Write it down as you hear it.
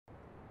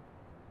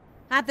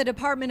At the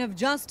Department of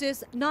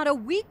Justice, not a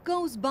week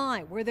goes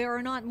by where there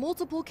are not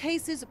multiple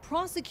cases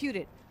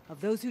prosecuted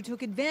of those who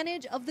took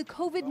advantage of the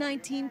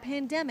COVID-19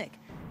 pandemic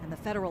and the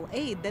federal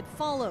aid that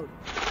followed.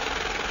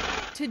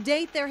 To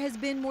date, there has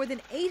been more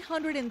than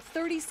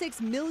 $836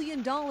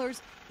 million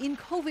in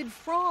COVID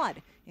fraud,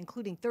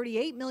 including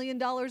 $38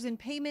 million in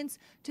payments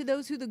to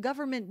those who the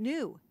government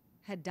knew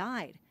had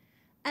died.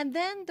 And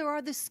then there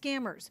are the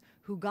scammers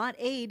who got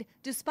aid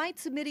despite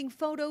submitting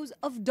photos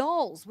of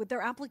dolls with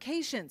their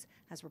applications,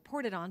 as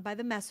reported on by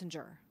The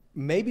Messenger.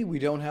 Maybe we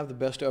don't have the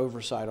best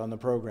oversight on the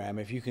program.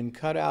 If you can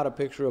cut out a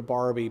picture of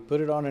Barbie,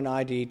 put it on an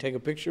ID, take a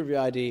picture of your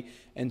ID,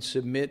 and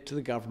submit to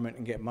the government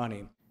and get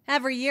money.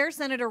 Every year,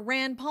 Senator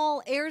Rand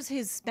Paul airs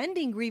his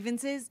spending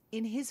grievances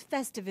in his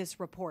Festivus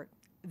report.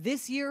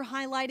 This year,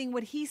 highlighting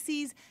what he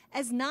sees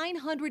as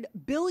 $900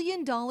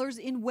 billion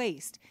in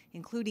waste,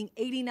 including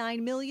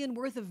 $89 million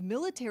worth of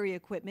military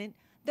equipment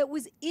that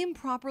was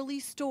improperly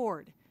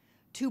stored.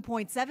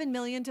 $2.7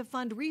 million to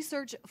fund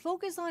research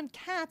focused on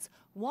cats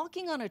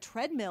walking on a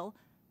treadmill,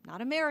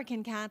 not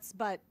American cats,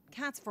 but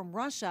cats from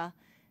Russia,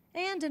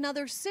 and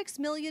another $6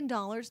 million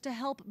to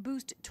help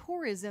boost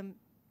tourism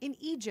in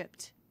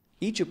Egypt.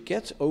 Egypt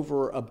gets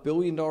over $1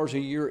 billion a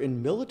year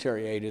in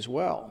military aid as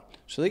well.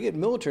 So they get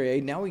military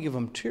aid, now we give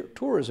them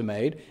tourism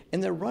aid,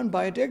 and they're run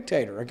by a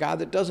dictator, a guy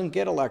that doesn't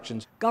get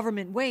elections.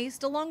 Government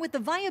waste, along with the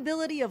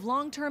viability of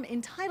long-term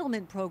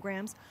entitlement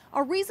programs,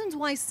 are reasons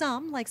why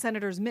some, like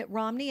Senators Mitt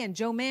Romney and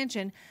Joe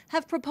Manchin,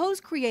 have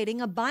proposed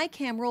creating a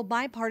bicameral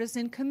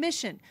bipartisan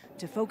commission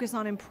to focus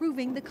on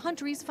improving the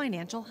country's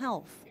financial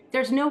health.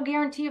 There's no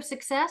guarantee of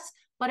success,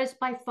 but it's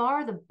by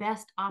far the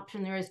best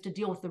option there is to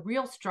deal with the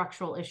real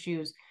structural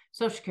issues: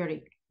 Social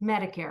Security,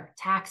 Medicare,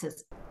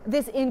 taxes.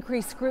 This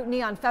increased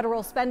scrutiny on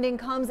federal spending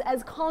comes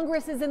as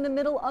Congress is in the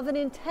middle of an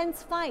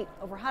intense fight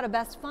over how to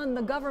best fund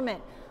the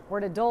government,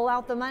 where to dole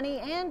out the money,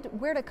 and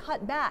where to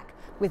cut back,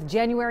 with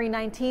January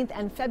 19th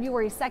and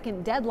February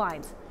 2nd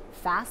deadlines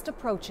fast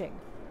approaching.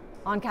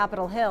 On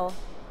Capitol Hill,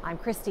 I'm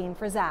Christine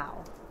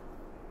Frizzell.